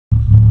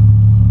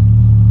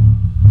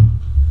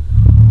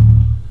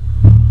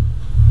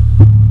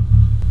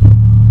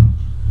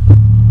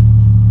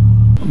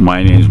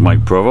My name is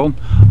Mike Provost.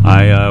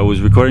 I was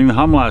recording the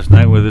Hum last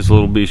night with this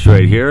little beast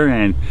right here,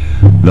 and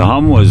the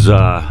Hum was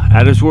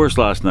at its worst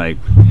last night.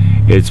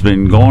 It's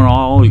been going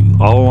all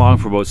along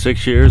for about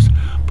 6 years,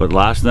 but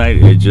last night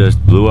it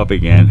just blew up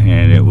again,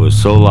 and it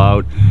was so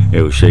loud.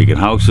 It was shaking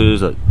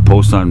houses.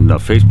 Posts on the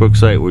Facebook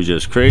site were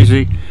just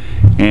crazy,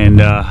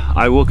 and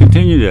I will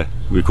continue to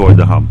record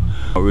the Hum.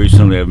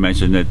 Recently I've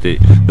mentioned that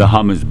the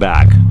Hum is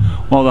back.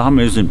 Well, the Hum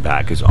isn't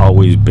back. It's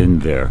always been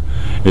there.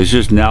 It's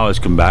just now it's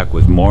come back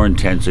with more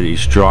intensity,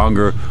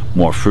 stronger,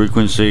 more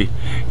frequency.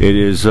 It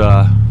is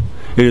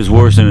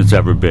worse than it's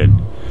ever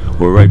been.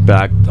 We're right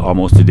back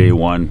almost to day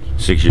one,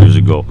 6 years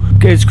ago.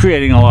 It's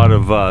creating a lot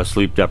of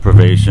sleep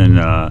deprivation,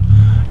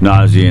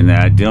 nausea and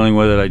that. Dealing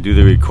with it, I do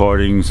the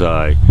recordings.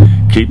 I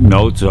keep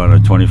notes on a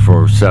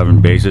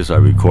 24/7 basis. I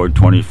record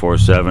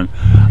 24/7.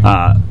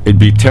 It'd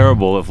be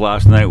terrible if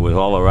last night, with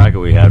all the racket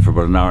we had for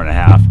about an hour and a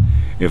half,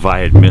 if I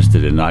had missed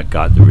it and not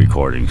got the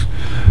recordings.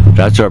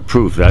 That's our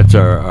proof. That's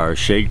our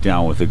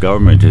shakedown with the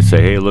government to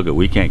say, hey, look,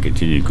 we can't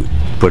continue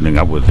putting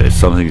up with this.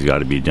 Something's got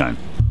to be done.